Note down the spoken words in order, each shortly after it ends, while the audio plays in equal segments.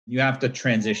you have to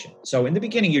transition. So in the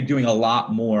beginning, you're doing a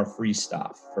lot more free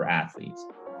stuff for athletes,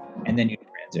 and then you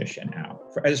transition out.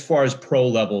 As far as pro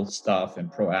level stuff and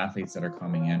pro athletes that are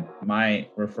coming in, my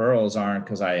referrals aren't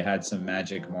because I had some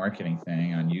magic marketing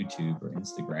thing on YouTube or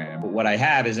Instagram. But what I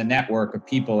have is a network of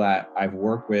people that I've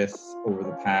worked with over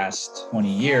the past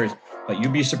 20 years. But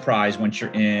you'd be surprised once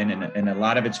you're in, and a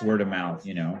lot of it's word of mouth,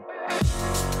 you know.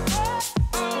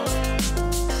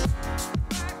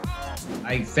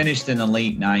 I finished in the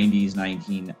late 90s,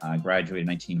 graduated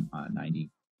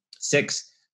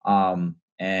 1996.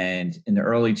 And in the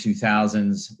early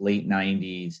 2000s, late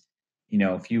 90s, you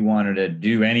know, if you wanted to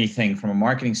do anything from a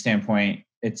marketing standpoint,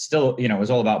 it's still, you know, it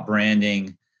was all about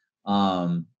branding,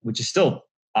 which is still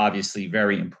obviously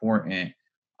very important.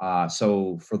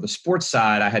 So for the sports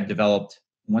side,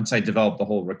 once I developed the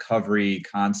whole recovery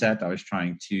concept, I was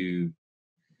trying to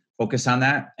focus on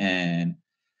that. And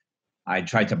I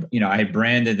tried to, you know, I had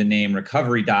branded the name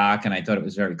Recovery Doc, and I thought it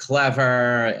was very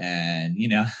clever, and, you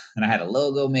know, and I had a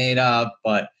logo made up.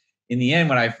 But in the end,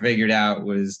 what I figured out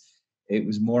was it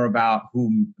was more about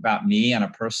me on a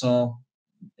personal,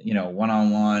 you know,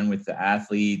 one-on-one with the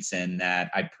athletes, and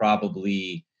that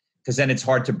because then it's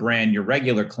hard to brand your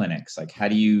regular clinics. Like, how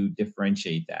do you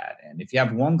differentiate that? And if you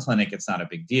have one clinic, it's not a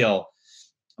big deal.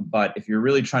 But if you're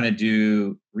really trying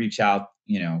to reach out,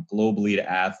 you know, globally to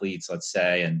athletes, let's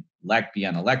say, and be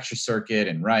on a lecture circuit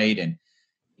and write, and,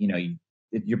 you know,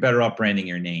 you're better off branding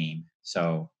your name.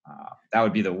 So that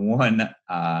would be the one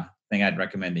thing I'd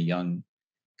recommend to young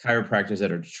chiropractors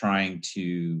that are trying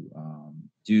to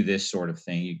do this sort of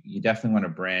thing. You definitely want to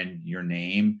brand your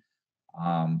name.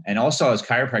 And also, as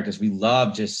chiropractors, we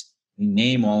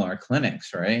name all our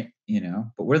clinics, right? You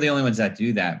know, but we're the only ones that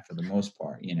do that for the most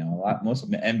part. You know, most of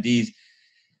the MDs,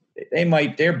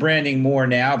 they're branding more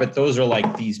now, but those are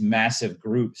like these massive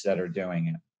groups that are doing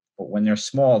it. But when they're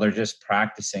small, they're just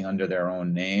practicing under their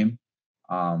own name.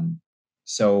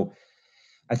 So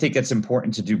I think it's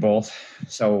important to do both.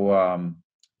 So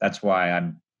that's why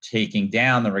I'm taking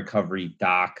down the Recovery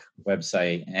Doc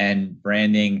website and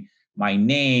branding my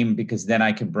name, because then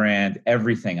I can brand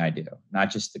everything I do, not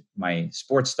just my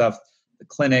sports stuff, the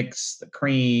clinics, the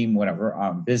cream, whatever,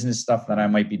 business stuff that I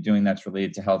might be doing that's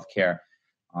related to healthcare.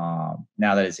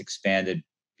 Now that it's expanded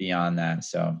beyond that.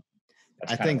 So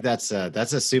I think that's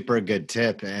a super good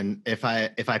tip. And if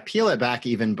I peel it back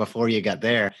even before you got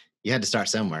there, you had to start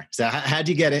somewhere. So how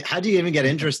do you even get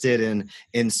interested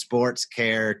in sports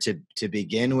care to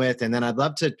begin with? And then I'd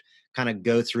love to kind of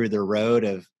go through the road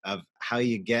of how do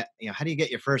you get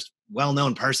your first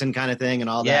well-known person kind of thing and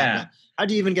all that. But how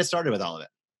do you even get started with all of it?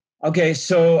 Okay,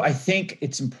 so I think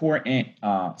it's important.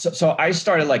 So I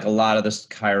started like a lot of the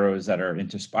chiros that are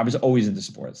into. I was always into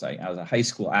sports. I was a high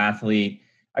school athlete.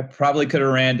 I probably could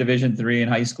have ran Division III in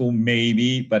high school,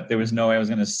 maybe, but there was no way I was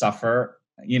going to suffer,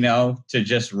 you know, to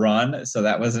just run. So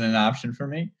that wasn't an option for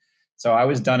me. So I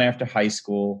was done after high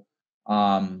school,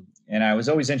 and I was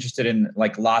always interested in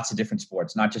like lots of different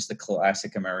sports, not just the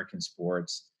classic American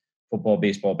sports: football,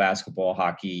 baseball, basketball,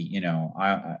 hockey. You know,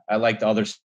 I liked other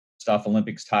stuff,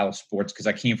 Olympic style sports, because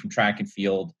I came from track and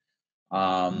field.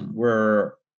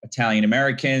 We're Italian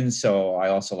Americans, so I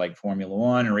also like Formula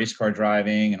One and race car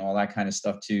driving and all that kind of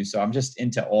stuff too. So I'm just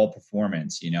into all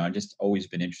performance, you know, I've just always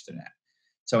been interested in that.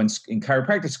 So in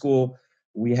chiropractic school,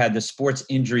 we had the sports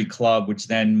injury club, which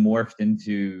then morphed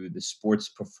into the sports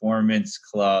performance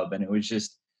club. And it was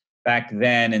just, back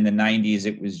then in the 90s,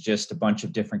 it was just a bunch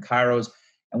of different chiros.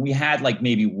 And we had like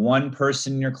maybe one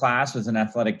person in your class was an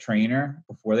athletic trainer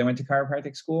before they went to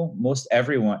chiropractic school. Most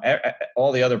everyone,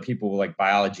 all the other people were like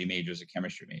biology majors or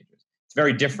chemistry majors. It's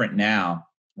very different now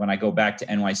when I go back to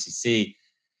NYCC,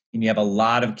 and you have a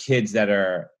lot of kids that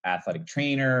are athletic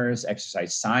trainers,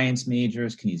 exercise science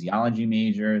majors, kinesiology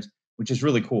majors, which is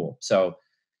really cool. So,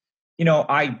 you know,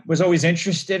 I was always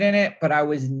interested in it, but I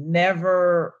was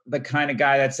never the kind of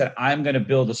guy that said, I'm going to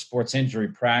build a sports injury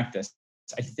practice.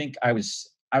 I think I was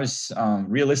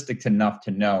realistic enough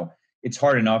to know it's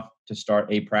hard enough to start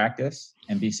a practice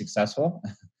and be successful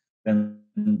than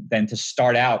to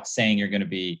start out saying you're going to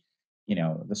be, you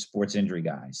know, the sports injury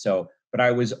guy. So, but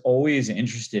I was always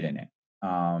interested in it.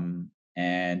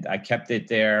 And I kept it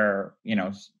there, you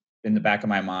know, in the back of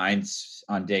my mind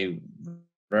on day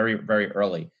very, very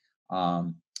early.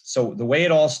 So the way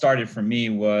it all started for me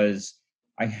was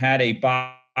I had a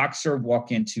boxer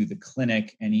walk into the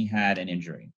clinic and he had an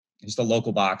injury. Just a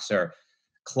local boxer,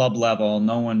 club level,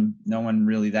 no one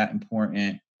really that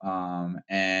important.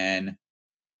 And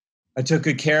I took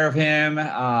good care of him.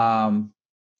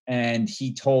 And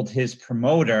he told his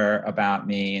promoter about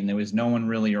me, and there was no one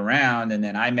really around. And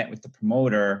then I met with the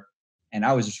promoter, and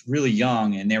I was really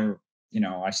young, and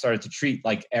I started to treat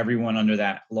like everyone under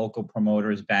that local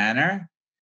promoter's banner.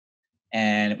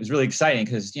 And it was really exciting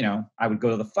because, I would go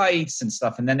to the fights and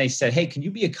stuff. And then they said, hey, can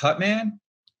you be a cut man?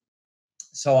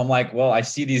 So I'm like, well, I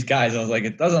see these guys. I was like,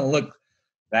 it doesn't look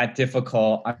that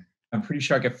difficult. I'm pretty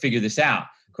sure I could figure this out.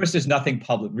 Of course, there's nothing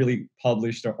really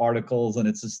published or articles. And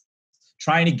it's just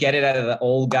trying to get it out of the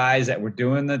old guys that were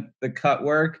doing the cut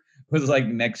work was like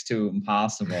next to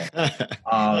impossible.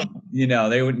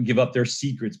 They wouldn't give up their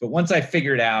secrets. But once I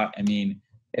figured out, I mean,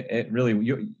 it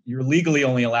really, you're legally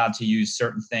only allowed to use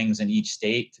certain things in each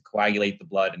state to coagulate the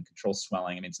blood and control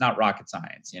swelling. I mean, it's not rocket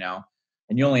science,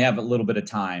 and you only have a little bit of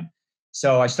time.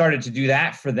 So I started to do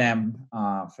that for them,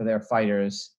 for their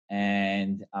fighters,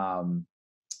 and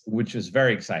which was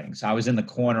very exciting. So I was in the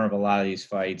corner of a lot of these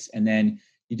fights, and then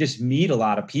you just meet a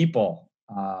lot of people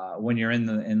when you're in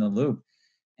the loop.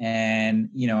 And,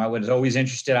 I was always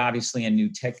interested, obviously, in new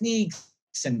techniques,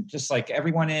 and just like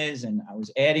everyone is. And I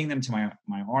was adding them to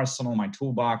my arsenal, my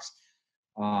toolbox.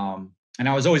 And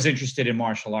I was always interested in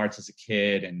martial arts as a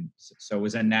kid. And so it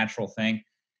was a natural thing.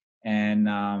 And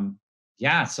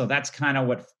so that's kind of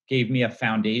what gave me a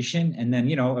foundation. And then,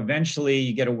 eventually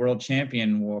you get a world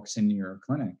champion walks in your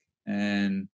clinic.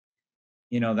 And,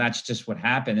 that's just what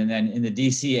happened. And then in the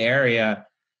DC area,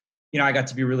 I got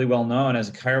to be really well known as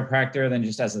a chiropractor, then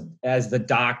just as the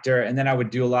doctor. And then I would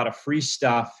do a lot of free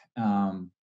stuff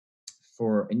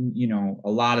for, a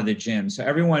lot of the gyms. So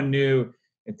everyone knew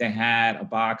if they had a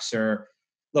boxer,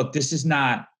 look, this is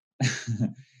not,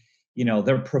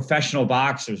 they're professional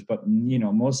boxers, but,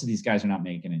 most of these guys are not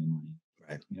making any money.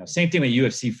 Right. Same thing with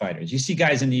UFC fighters. You see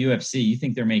guys in the UFC, you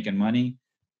think they're making money.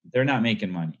 They're not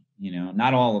making money.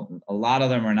 Not all, a lot of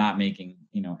them are not making,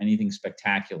 anything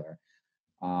spectacular.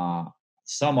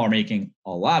 Some are making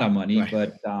a lot of money,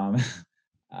 right. But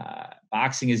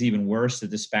boxing is even worse, the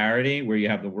disparity, where you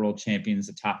have the world champions,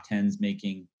 the top 10s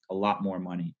making a lot more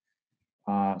money.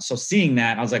 So seeing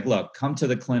that, I was like, look, come to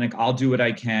the clinic. I'll do what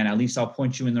I can. At least I'll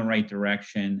point you in the right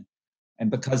direction. And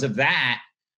because of that,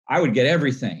 I would get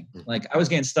everything. Like I was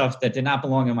getting stuff that did not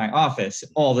belong in my office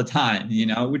all the time,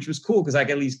 which was cool because I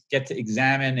could at least get to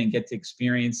examine and get to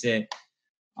experience it.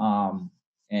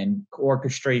 And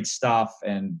orchestrate stuff,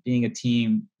 and being a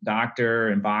team doctor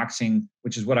and boxing,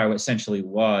 which is what I essentially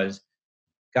was,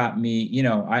 got me,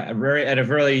 at a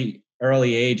very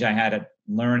early age, I had to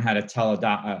learn how to tell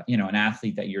an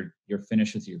athlete that you're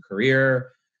finished with your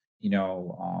career.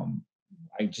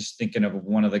 I just thinking of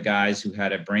one of the guys who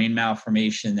had a brain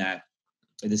malformation that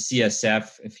the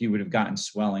CSF, if he would have gotten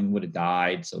swelling, would have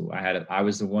died. So I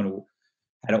was the one who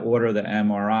had to order the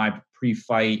MRI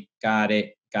pre-fight, got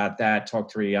that,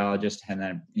 talked to a radiologist, and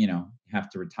then, have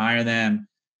to retire them.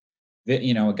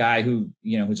 A guy who,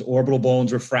 his orbital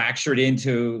bones were fractured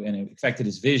into and it affected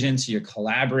his vision. So you're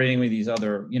collaborating with these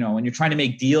other, and you're trying to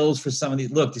make deals for some of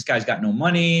these. Look, this guy's got no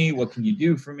money. What can you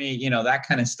do for me? That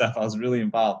kind of stuff. I was really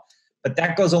involved. But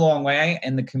that goes a long way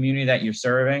in the community that you're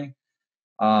serving.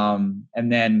 And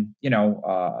then,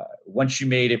 once you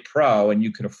made it pro and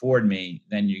you could afford me,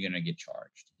 then you're going to get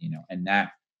charged, and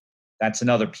that's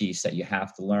another piece that you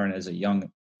have to learn as you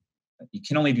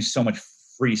can only do so much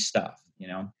free stuff,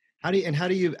 How do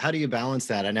you balance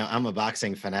that? I know I'm a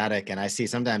boxing fanatic, and I see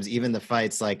sometimes even the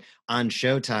fights like on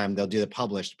Showtime, they'll do the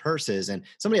published purses, and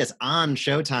somebody that's on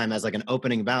Showtime as like an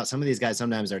opening bout. Some of these guys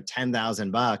sometimes are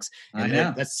 $10,000,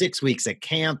 and that's 6 weeks at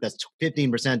camp. That's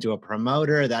 15% to a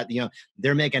promoter. That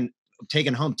they're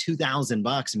taking home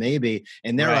 $2,000 maybe,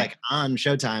 and they're like on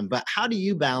Showtime. But how do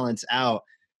you balance out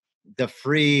the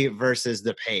free versus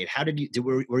the paid? How did you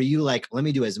do? Were you like, let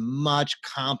me do as much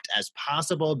comped as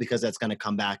possible because that's going to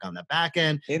come back on the back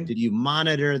end? Did you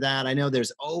monitor that? I know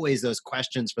there's always those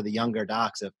questions for the younger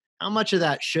docs of how much of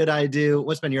that should I do?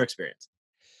 What's been your experience?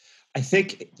 I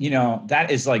think, that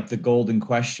is like the golden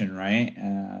question, right?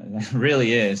 That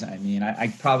really is. I mean, I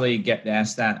probably get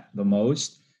asked that the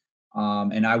most.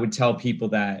 And I would tell people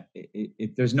that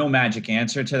if there's no magic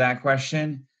answer to that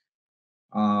question.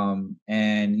 I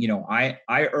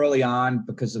early on,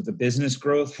 because of the business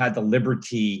growth, had the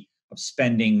liberty of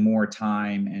spending more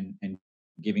time and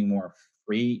giving more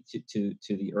free to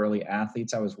the early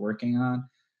athletes I was working on.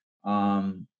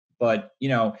 But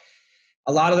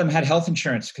a lot of them had health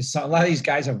insurance because a lot of these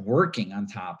guys are working on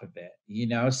top of it,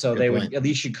 so they would at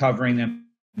least you're covering them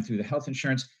through the health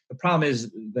insurance. The problem is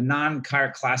the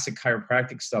non-classic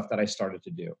chiropractic stuff that I started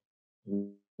to do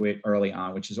with early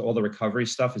on, which is all the recovery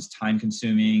stuff, is time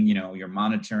consuming. You're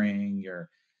monitoring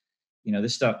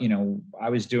this stuff. I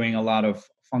was doing a lot of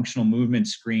functional movement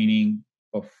screening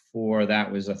before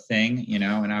that was a thing,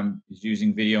 and I was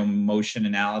using video motion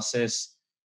analysis,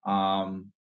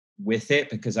 with it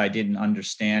because I didn't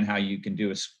understand how you can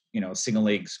do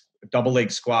double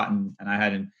leg squat. And I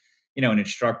had an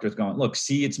instructor going, look,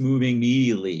 see, it's moving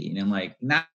medially. And I'm like,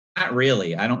 not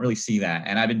really. I don't really see that.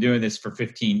 And I've been doing this for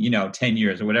 10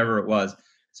 years or whatever it was.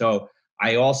 So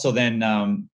I also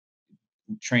then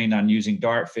trained on using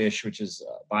Dartfish, which is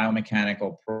a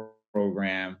biomechanical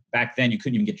program. Back then you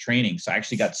couldn't even get training. So I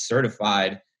actually got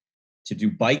certified to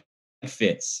do bike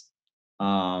fits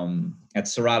at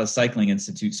Serrata Cycling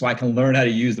Institute, so I can learn how to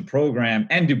use the program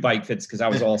and do bike fits, because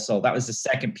that was the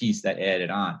second piece that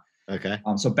added on. Okay.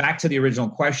 So back to the original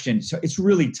question. So it's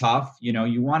really tough.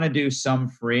 You want to do some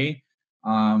free,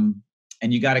 and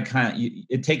you got to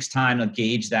it takes time to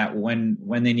gauge that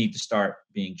when they need to start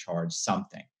being charged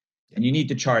something, and you need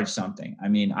to charge something. I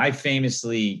mean, I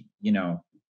famously,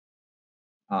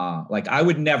 like I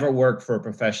would never work for a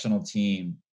professional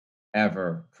team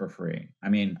ever for free. I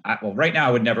mean, right now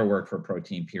I would never work for a pro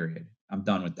team, period. I'm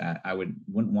done with that. I wouldn't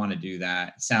want to do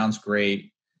that. It sounds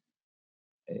great.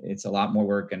 It's a lot more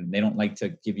work, and they don't like to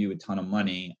give you a ton of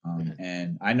money.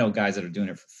 And I know guys that are doing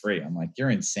it for free. I'm like, you're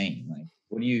insane. Like,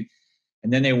 what do you,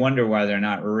 and then they wonder why they're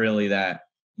not really that,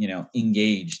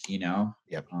 engaged,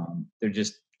 Yep. They're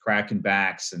just cracking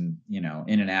backs and,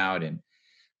 in and out. And,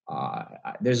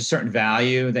 there's a certain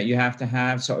value that you have to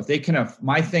have. So if they can,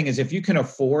 my thing is, if you can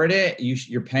afford it,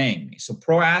 you're paying me. So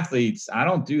pro athletes, I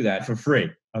don't do that for free.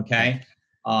 Okay.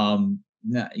 And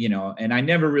I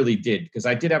never really did, because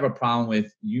I did have a problem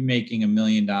with you making $1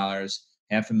 million, $500,000,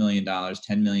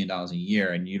 $10 million a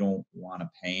year, and you don't want to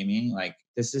pay me. Like,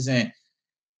 this isn't,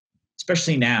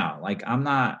 especially now, like I'm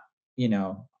not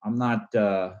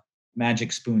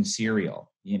magic spoon cereal,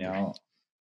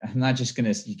 I'm not just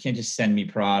you can't just send me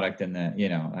product and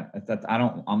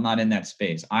I'm not in that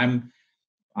space. I'm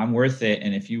worth it.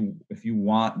 And if you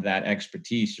want that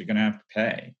expertise, you're going to have to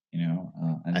pay,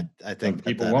 and I think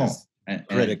people that won't.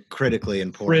 Critically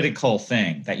important. Critical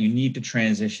thing that you need to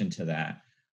transition to that.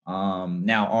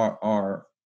 Now our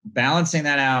balancing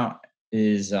that out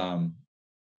is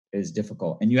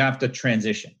difficult, and you have to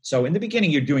transition. So in the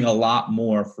beginning, you're doing a lot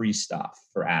more free stuff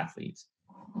for athletes,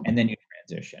 and then you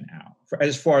transition out.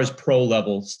 As far as pro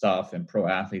level stuff and pro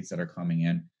athletes that are coming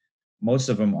in, most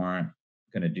of them aren't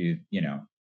going to do,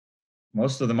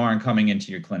 most of them aren't coming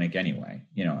into your clinic anyway,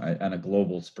 on a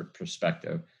global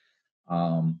perspective.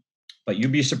 But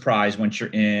you'd be surprised once you're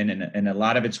in, and a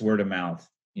lot of it's word of mouth.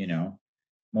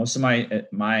 Most of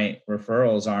my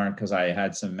referrals aren't because I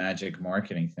had some magic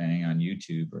marketing thing on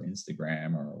YouTube or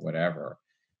Instagram or whatever,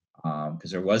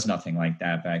 because there was nothing like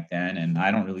that back then, and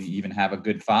I don't really even have a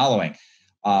good following.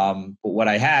 But what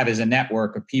I have is a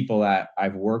network of people that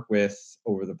I've worked with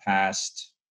over the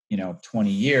past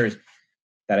 20 years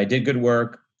that I did good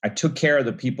work. I took care of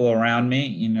the people around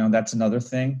me. That's another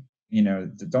thing.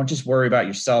 Don't just worry about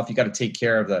yourself. You got to take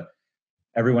care of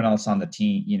everyone else on the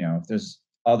team. If there's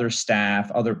other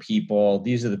staff, other people,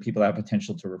 these are the people that have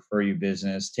potential to refer you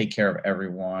business. Take care of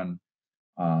everyone.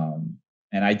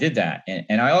 And I did that.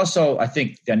 And I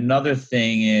think another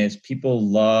thing is people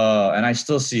love, and I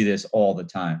still see this all the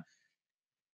time,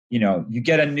 you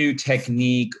get a new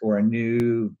technique or a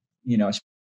new,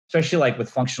 especially like with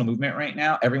functional movement right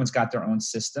now, everyone's got their own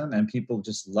system, and people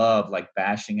just love like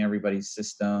bashing everybody's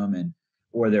system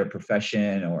or their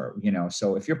profession, or,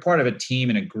 so if you're part of a team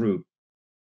and a group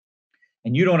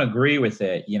and you don't agree with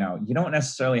it, you don't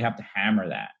necessarily have to hammer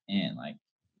that in. Like,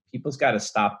 people's got to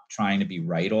stop trying to be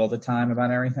right all the time about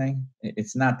everything.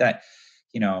 It's not that,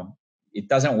 it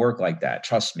doesn't work like that.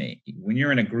 Trust me. When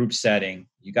you're in a group setting,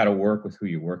 you got to work with who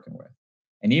you're working with.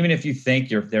 And even if you think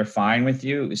they're fine with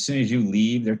you, as soon as you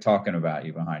leave, they're talking about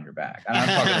you behind your back. And I'm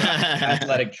talking about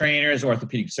athletic trainers,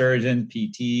 orthopedic surgeons,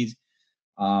 PTs,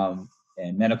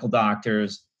 and medical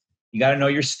doctors. You got to know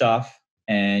your stuff.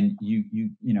 And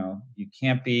you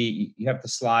can't be, you have to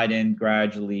slide in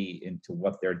gradually into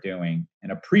what they're doing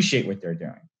and appreciate what they're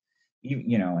doing,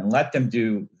 and let them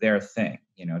do their thing.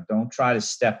 Don't try to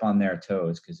step on their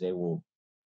toes, because they'll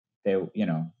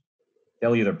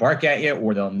either bark at you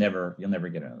or you'll never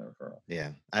get another referral.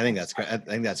 Yeah, I think that's great. I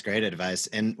think that's great advice.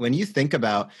 And when you think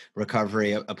about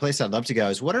recovery, a place I'd love to go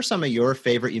is, what are some of your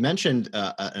favorite, you mentioned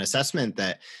an assessment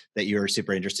that you're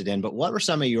super interested in, but what are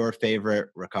some of your favorite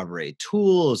recovery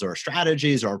tools or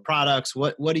strategies or products?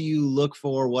 What do you look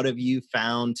for? What have you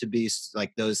found to be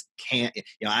like those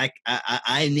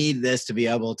I need this to be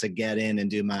able to get in and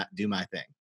do my thing?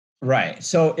 Right.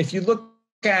 So if you look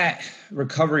at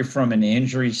recovery from an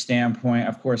injury standpoint,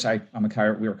 of course, we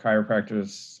were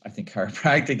chiropractors. I think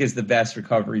chiropractic is the best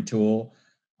recovery tool,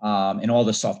 and all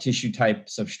the soft tissue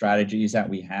types of strategies that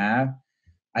we have.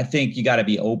 I think you got to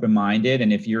be open-minded.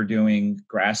 And if you're doing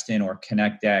Graston or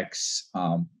ConnectX,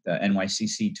 the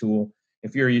NYCC tool,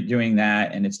 if you're doing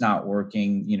that and it's not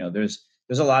working, there's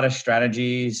a lot of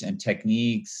strategies and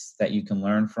techniques that you can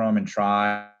learn from and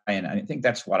try. And I think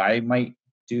that's what I might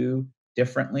do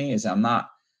differently is and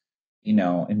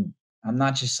I'm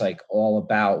not just like all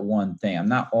about one thing. I'm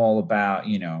not all about,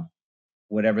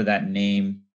 whatever that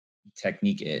name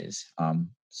technique is.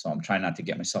 So I'm trying not to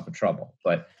get myself in trouble,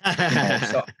 but,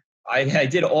 so I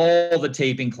did all the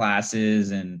taping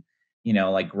classes and,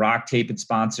 like Rock Tape had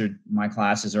sponsored my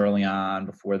classes early on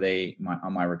before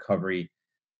on my recovery.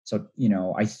 So,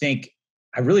 I think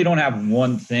I really don't have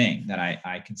one thing that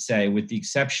I can say with the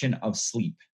exception of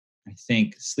sleep. I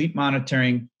think sleep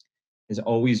monitoring has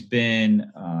always been,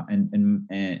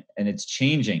 and it's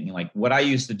changing. Like what I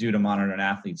used to do to monitor an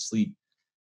athlete's sleep,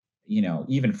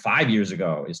 even 5 years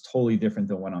ago is totally different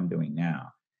than what I'm doing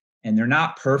now. And they're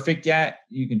not perfect yet.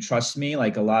 You can trust me.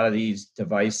 Like a lot of these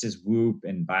devices, Whoop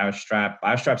and BioStrap.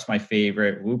 BioStrap's my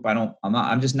favorite. Whoop,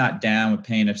 I'm just not down with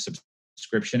paying a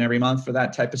subscription every month for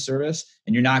that type of service.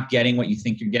 And you're not getting what you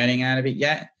think you're getting out of it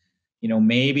yet.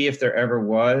 Maybe if there ever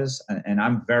was, and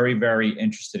I'm very, very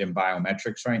interested in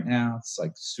biometrics right now. It's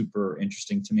like super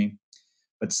interesting to me.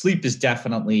 But sleep is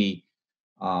definitely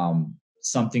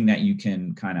something that you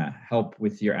can kind of help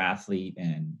with your athlete.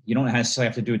 And you don't necessarily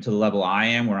have to do it to the level I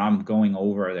am, where I'm going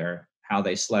over how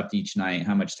they slept each night,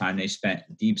 how much time they spent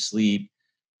deep sleep,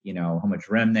 how much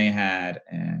REM they had.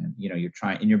 And, you're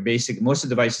trying, in your basic, most of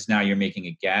the devices now you're making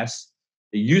a guess.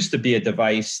 There used to be a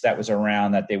device that was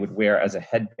around that they would wear as a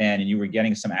headband and you were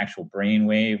getting some actual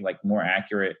brainwave, like more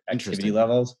accurate activity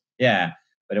levels. Yeah.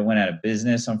 But it went out of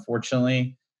business,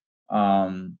 unfortunately.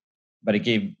 But it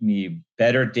gave me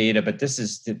better data. But this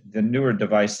is the newer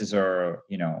devices are,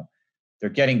 they're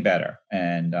getting better.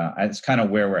 And it's kind of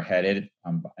where we're headed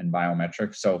in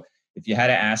biometrics. So if you had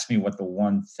to ask me what the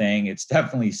one thing, it's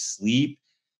definitely sleep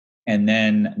and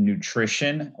then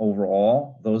nutrition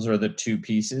overall. Those are the two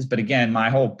pieces. But again, my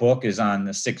whole book is on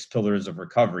the 6 pillars of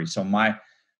recovery. So my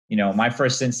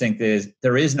first instinct is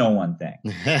there is no one thing.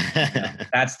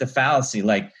 That's the fallacy.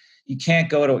 Like, you can't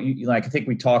go to, like, I think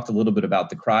we talked a little bit about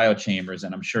the cryo chambers,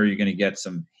 and I'm sure you're going to get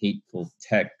some hateful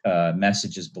tech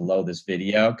messages below this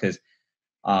video because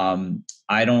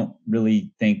I don't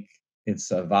really think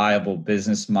it's a viable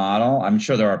business model. I'm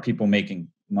sure there are people making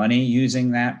money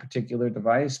using that particular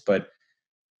device, but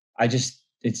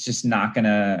it's just not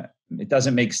it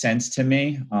doesn't make sense to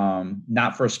me.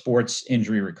 Not for sports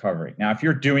injury recovery. Now, if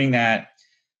you're doing that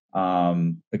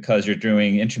because you're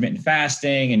doing intermittent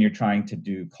fasting and you're trying to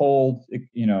do cold,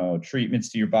 treatments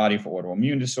to your body for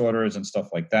autoimmune disorders and stuff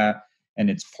like that, and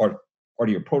it's part of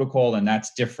your protocol, and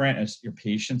that's different as your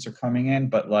patients are coming in.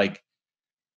 But like,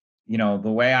 the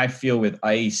way I feel with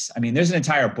ice, I mean, there's an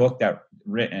entire book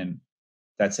written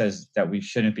that says that we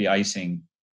shouldn't be icing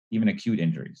even acute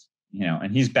injuries,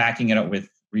 and he's backing it up with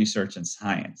research and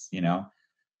science,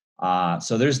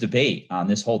 so there's debate on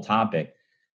this whole topic.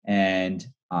 And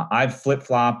I've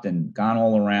flip-flopped and gone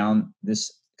all around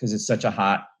this because it's such a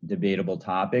hot, debatable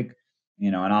topic,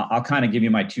 and I'll kind of give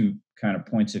you my two kind of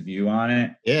points of view on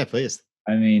it. Yeah, please.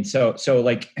 I mean, so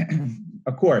like,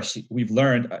 of course, we've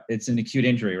learned it's an acute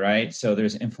injury, right? So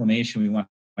there's inflammation. We want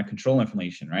to control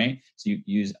inflammation, right? So you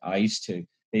use ice to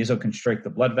vasoconstrict the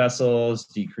blood vessels,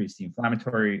 decrease the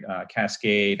inflammatory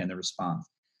cascade and the response.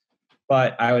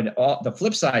 But the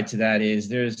flip side to that is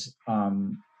there's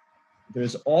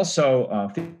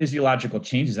also physiological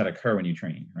changes that occur when you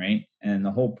train, right? And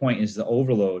the whole point is the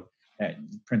overload, that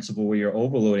principle where you're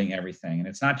overloading everything. And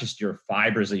it's not just your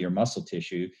fibers of your muscle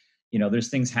tissue. There's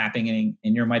things happening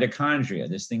in your mitochondria.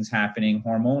 There's things happening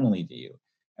hormonally to you.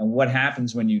 And what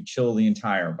happens when you chill the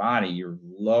entire body? You're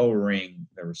lowering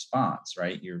the response,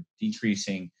 right? You're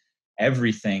decreasing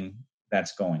everything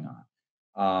that's going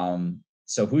on.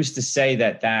 So who's to say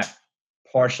that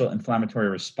partial inflammatory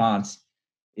response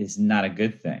is not a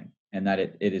good thing, and that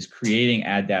it is creating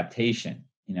adaptation?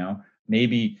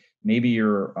 Maybe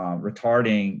you're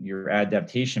retarding your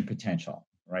adaptation potential,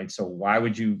 right? So why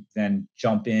would you then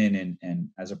jump in and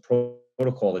as a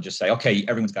protocol to just say, okay,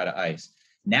 everyone's got to ice?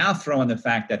 Now throw in the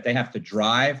fact that they have to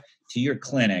drive to your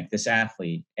clinic, this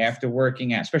athlete, after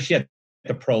working out, especially at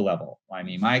the pro level. I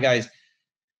mean, my guys,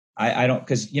 I don't,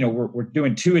 because we're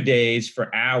doing 2-a-days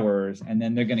for hours, and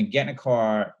then they're going to get in a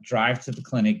car, drive to the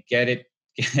clinic, get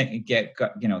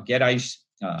ice,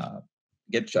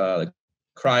 get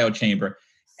cryo chamber,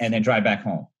 and then drive back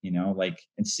home. And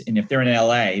if they're in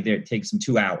LA, it takes them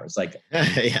 2 hours. Like,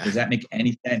 yeah. Does that make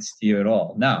any sense to you at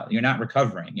all? No, you're not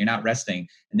recovering, you're not resting,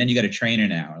 and then you got to train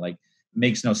an hour. Like, it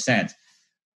makes no sense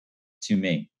to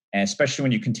me. And especially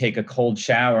when you can take a cold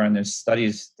shower, and there's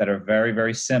studies that are very,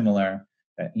 very similar,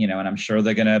 you know, and I'm sure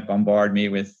they're going to bombard me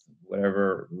with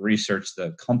whatever research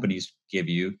the companies give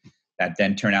you that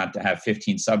then turn out to have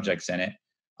 15 subjects in it.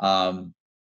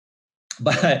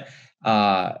 But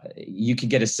you could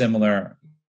get a similar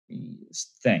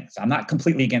thing. So I'm not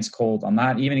completely against cold. I'm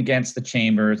not even against the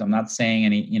chambers. I'm not saying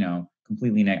any, you know,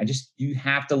 completely negative. You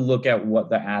have to look at what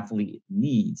the athlete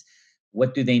needs.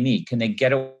 What do they need? Can they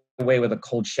get away with a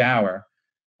cold shower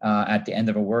at the end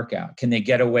of a workout? Can they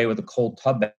get away with a cold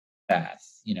tub bath?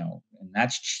 You know, and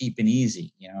that's cheap and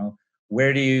easy. You know,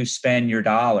 where do you spend your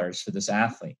dollars for this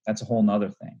athlete? That's a whole nother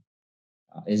thing.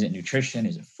 Is it nutrition?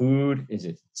 Is it food? Is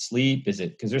it sleep? Is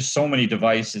it, because there's so many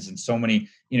devices and so many,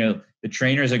 you know, the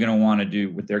trainers are going to want to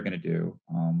do what they're going to do.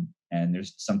 And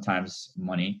there's sometimes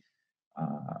money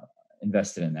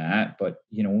invested in that. But,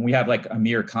 you know, when we have like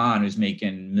Amir Khan, who's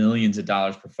making millions of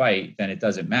dollars per fight, then it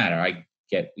doesn't matter.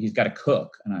 He's got to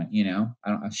cook, and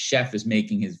a chef is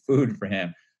making his food for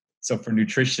him. So for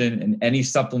nutrition and any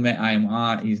supplement I'm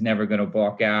on, he's never going to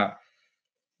balk out.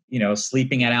 You know,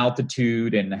 sleeping at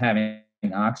altitude and having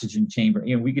an oxygen chamber.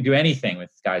 You know, we could do anything with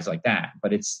guys like that,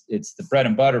 but it's the bread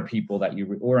and butter people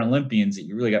or Olympians that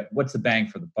you really got. What's the bang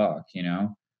for the buck? You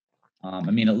know,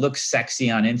 I mean, it looks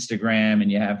sexy on Instagram,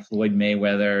 and you have Floyd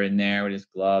Mayweather in there with his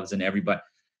gloves and everybody.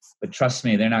 But trust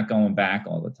me, they're not going back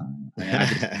all the time. I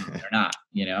mean, they're not.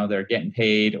 You know, they're getting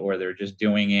paid, or they're just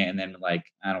doing it, and then like,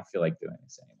 I don't feel like doing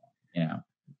this anymore. You know.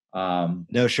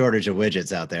 No shortage of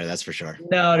widgets out there, that's for sure.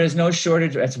 No, there's no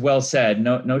shortage. That's well said.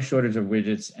 No shortage of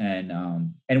widgets.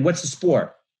 And what's the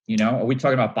sport? You know, are we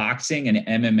talking about boxing and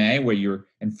MMA where you're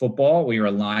in football, where you're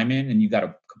a lineman and you got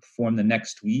to perform the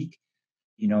next week?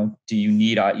 You know, do you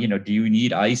need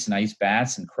ice and ice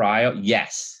baths and cryo?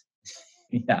 Yes.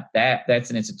 Yeah,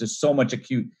 that's it's just so much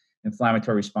acute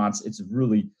inflammatory response. It's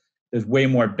really, there's way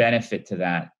more benefit to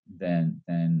that than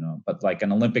but like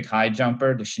an Olympic high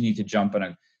jumper, does she need to jump in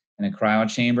a cryo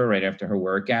chamber right after her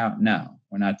workout? No,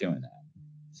 we're not doing that.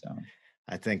 So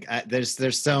I think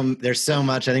there's so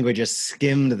much. I think we just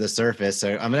skimmed the surface.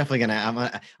 So I'm definitely I'm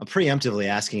preemptively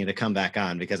asking you to come back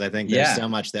on, because I think there's so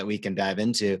much that we can dive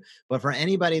into. But for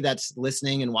anybody that's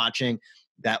listening and watching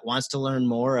that wants to learn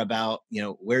more about, you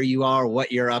know, where you are,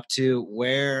 what you're up to,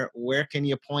 where can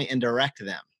you point and direct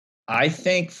them? I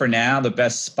think for now, the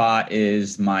best spot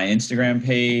is my Instagram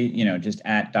page, you know, just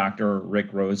at Dr.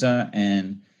 Rick Rosa.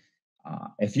 And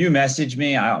if you message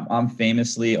me, I'm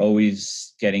famously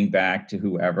always getting back to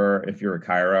whoever. If you're a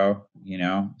chiro, you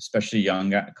know, especially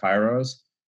young chiros,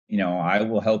 you know, I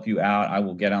will help you out. I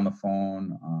will get on the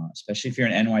phone, especially if you're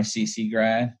an NYCC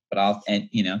grad. But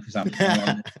because I'm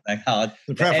like college.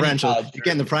 The preferential, you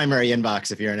get in the primary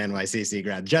inbox if you're an NYCC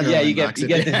grad. General, yeah, you get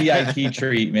the VIP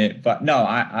treatment. But no,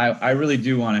 I really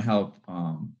do want to help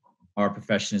our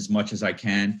profession as much as I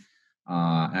can,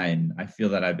 and I feel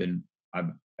that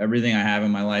everything I have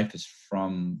in my life is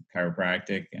from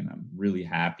chiropractic, and I'm really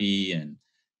happy. And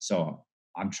so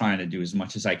I'm trying to do as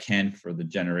much as I can for the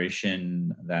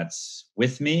generation that's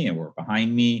with me or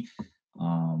behind me.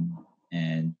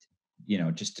 And, you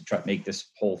know, just to try to make this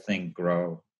whole thing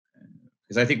grow,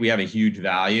 because I think we have a huge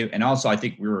value. And also I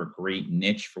think we're a great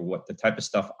niche for what the type of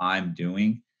stuff I'm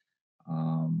doing.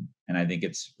 And I think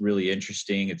it's really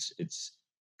interesting. It's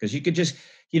because you could just,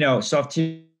 you know, soft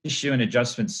tissue and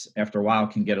adjustments after a while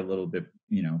can get a little bit,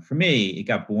 you know, for me, it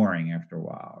got boring after a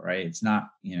while, right? It's not,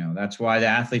 you know, that's why the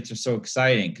athletes are so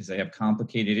exciting, because they have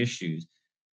complicated issues.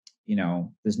 You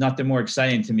know, there's nothing more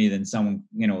exciting to me than someone,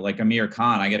 you know, like Amir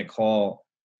Khan. I get a call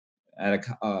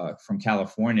from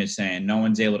California saying no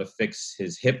one's able to fix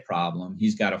his hip problem.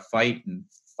 He's got to fight in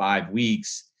 5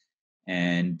 weeks.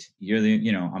 And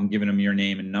I'm giving them your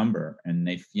name and number, and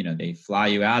they fly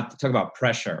you out. Talk about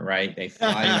pressure, right? They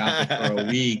fly you out there for a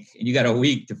week, and you got a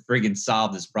week to friggin'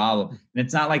 solve this problem. And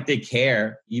it's not like they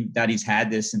care that he's had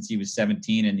this since he was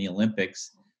 17 in the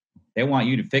Olympics. They want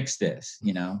you to fix this.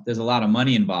 You know, there's a lot of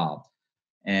money involved,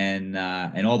 and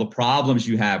all the problems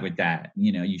you have with that.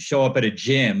 You know, you show up at a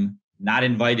gym, not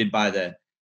invited by the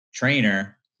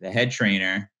trainer, the head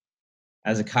trainer,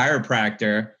 as a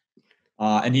chiropractor.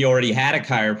 And he already had a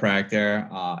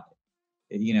chiropractor,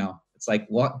 you know, it's like,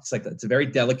 it's a very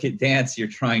delicate dance you're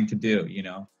trying to do, you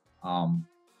know?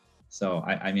 So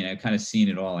I mean, I've kind of seen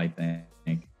it all, I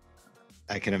think.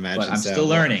 I can imagine. But I'm still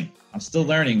learning. I'm still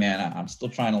learning, man. I'm still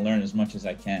trying to learn as much as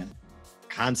I can.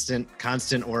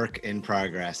 Constant work in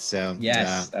progress. So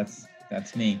yes,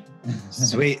 that's me.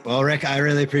 Sweet. Well, Rick, I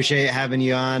really appreciate having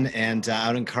you on. And I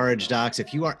would encourage docs,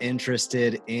 if you are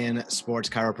interested in sports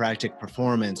chiropractic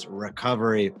performance,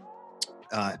 recovery,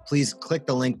 please click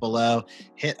the link below,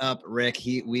 hit up Rick.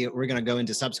 We're going to go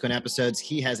into subsequent episodes.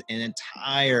 He has an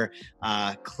entire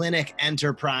clinic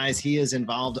enterprise. He is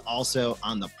involved also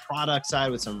on the product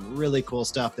side with some really cool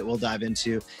stuff that we'll dive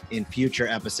into in future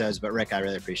episodes. But Rick, I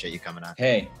really appreciate you coming on.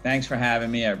 Hey, thanks for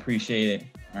having me. I appreciate it.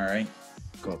 All right.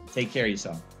 Cool. Take care of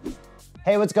yourself.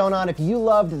 Hey, what's going on? If you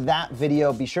loved that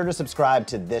video, be sure to subscribe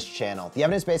to this channel. The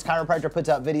Evidence Based Chiropractor puts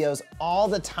out videos all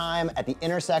the time at the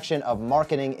intersection of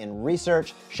marketing and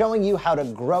research, showing you how to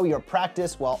grow your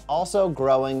practice while also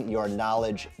growing your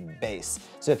knowledge base.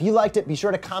 So if you liked it, be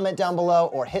sure to comment down below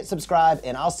or hit subscribe,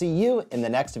 and I'll see you in the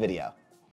next video.